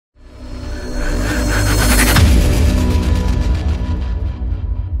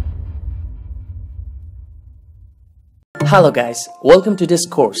Hello guys, welcome to this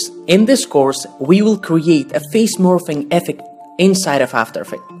course. In this course, we will create a face morphing effect inside of After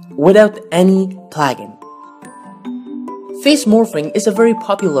Effects without any plugin. Face morphing is a very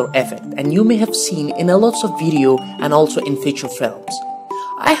popular effect and you may have seen in a lots of video and also in feature films.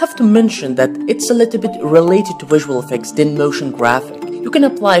 I have to mention that it's a little bit related to visual effects than motion graphic. You can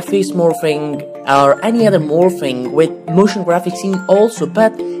apply face morphing or any other morphing with motion graphic scene also,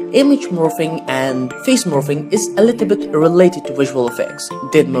 but image morphing and face morphing is a little bit related to visual effects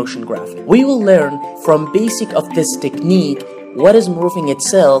than motion graphic. We will learn from basic of this technique what is morphing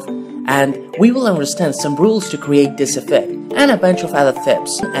itself, and we will understand some rules to create this effect and a bunch of other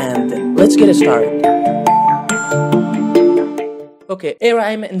tips. And let's get started. Okay, here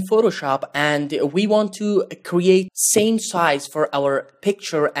I am in Photoshop and we want to create same size for our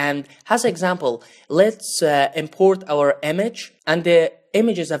picture, and as example, let's import our image, and the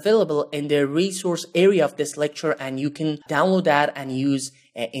image is available in the resource area of this lecture and you can download that and use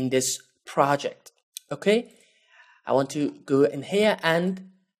in this project. Okay, I want to go in here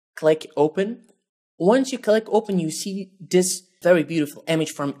and click open. Once you click open, you see this very beautiful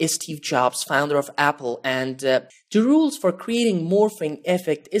image from Steve Jobs, founder of Apple. And the rules for creating morphing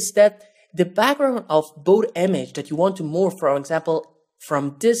effect is that the background of both image that you want to morph, for example,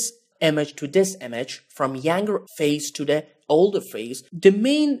 from this image to this image, from younger face to the older face, the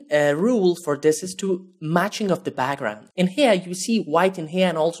main rule for this is to matching of the background. In here you see white in here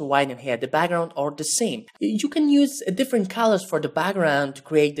and also white in here. The background are the same. You can use different colors for the background to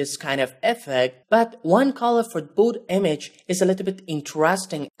create this kind of effect, but one color for both image is a little bit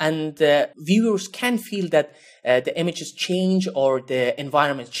interesting, and viewers can feel that the images change or the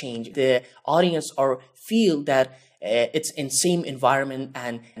environment change. The audience or feel that it's in same environment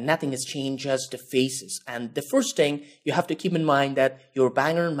and nothing has changed, just the faces. And the first thing you have to keep in mind that your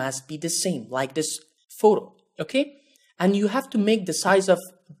background must be the same, like this photo, okay? And you have to make the size of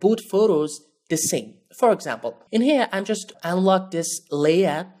both photos the same. For example, in here, I'm just unlock this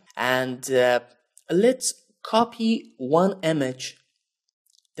layer and let's copy one image,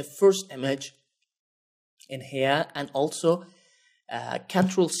 the first image in here, and also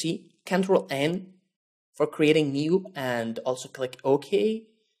Control C, Control N, for creating new, and also click OK,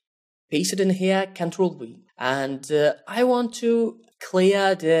 paste it in here, Control V, and I want to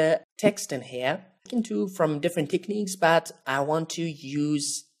clear the text in here. I can do from different techniques, but I want to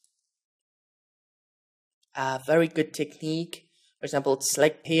use a very good technique. For example,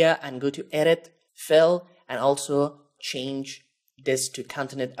 select here and go to Edit, Fill, and also change this to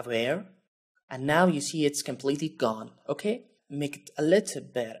Content Aware, and now you see it's completely gone. Okay, make it a little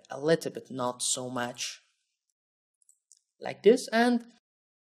bit, not so much, like this, and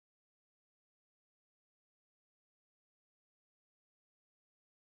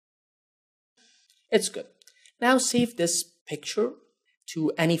it's good. Now save this picture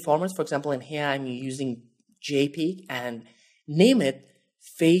to any format. For example, in here I'm using JPEG and name it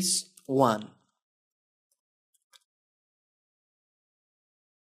Face 1.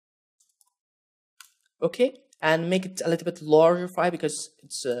 Okay, and make it a little bit larger file because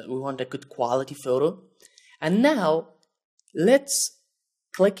it's we want a good quality photo. And now let's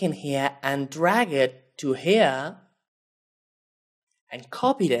click in here and drag it to here and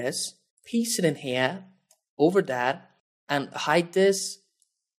copy this, paste it in here over that, and hide this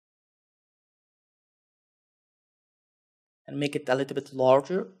and make it a little bit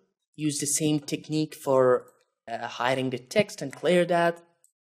larger. Use the same technique for hiding the text and clear that.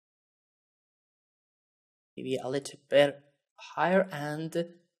 Maybe a little bit higher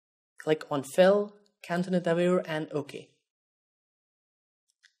and click on Fill, Content Aware, and OK.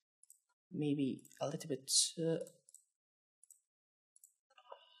 Maybe a little bit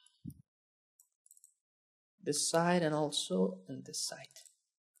this side and also on this side.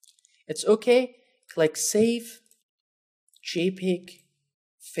 It's okay. Click Save, JPEG,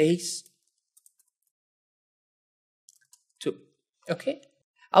 Face 2. Okay.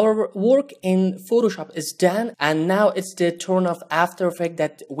 Our work in Photoshop is done, and now it's the turn of After Effects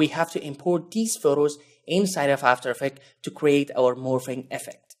that we have to import these photos inside of After Effects to create our morphing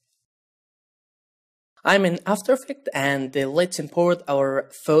effect. I'm in After Effects and let's import our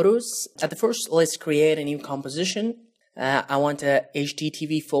photos. At the first, let's create a new composition. I want a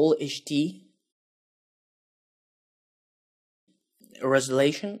HDTV Full HD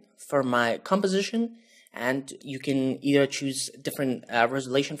resolution for my composition, and you can either choose different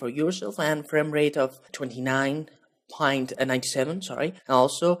resolution for yourself, and frame rate of 29.97, sorry, and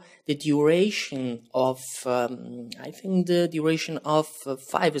also the duration of I think the duration of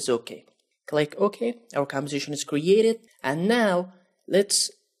 5 is okay. Click OK. Our composition is created, and now let's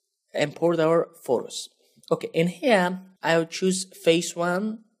import our photos. Okay, in here, I will choose face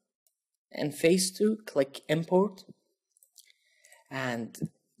 1 and face 2, click import, and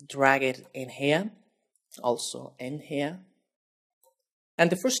drag it in here, also in here. And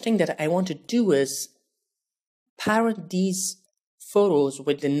the first thing that I want to do is parent these photos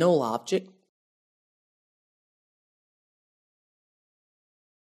with the null object.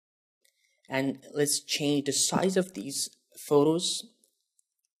 And let's change the size of these photos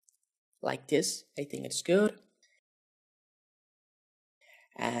like this. I think it's good.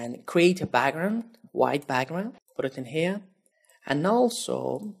 And create a background, white background, put it in here. And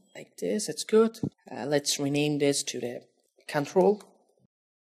also like this, it's good. Let's rename this to the control.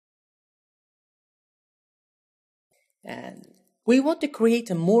 And we want to create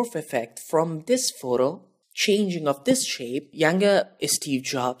a morph effect from this photo, changing of this shape, younger Steve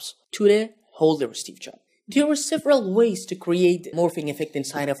Jobs to the older Steve Jobs. There are several ways to create morphing effect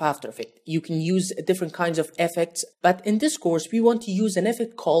inside of After Effects. You can use different kinds of effects, but in this course, we want to use an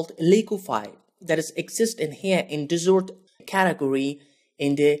effect called liquefy that exists in here in dessert category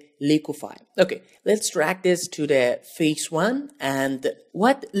in the liquefy. Okay, let's drag this to the face 1, and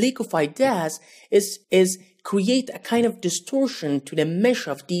what liquefy does is create a kind of distortion to the mesh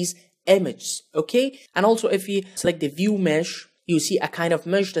of these images, okay? And also if you select the view mesh, you see a kind of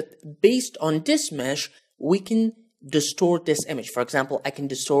mesh that based on this mesh, we can distort this image. For example, I can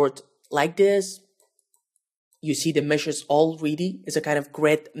distort like this. You see the meshes already is a kind of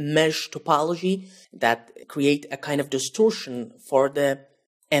grid mesh topology that create a kind of distortion for the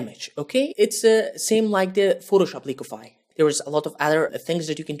image, okay? It's same like the Photoshop liquefy. There is a lot of other things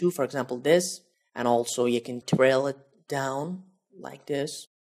that you can do, for example, this, and also you can trail it down like this.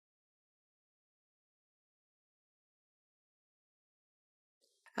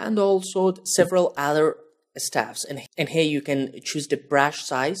 And also several other stuffs. And here you can choose the brush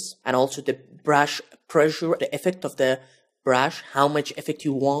size and also the brush pressure, the effect of the brush, how much effect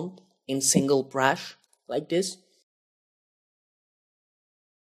you want in single brush like this.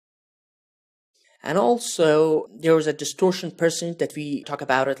 And also there is a distortion percentage that we talk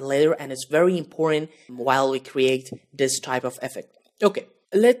about it later, and it's very important while we create this type of effect. Okay,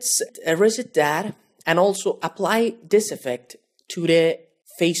 let's reset that and also apply this effect to the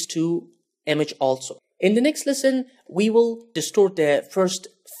face 2 image also. In the next lesson, we will distort the first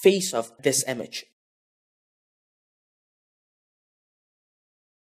face of this image.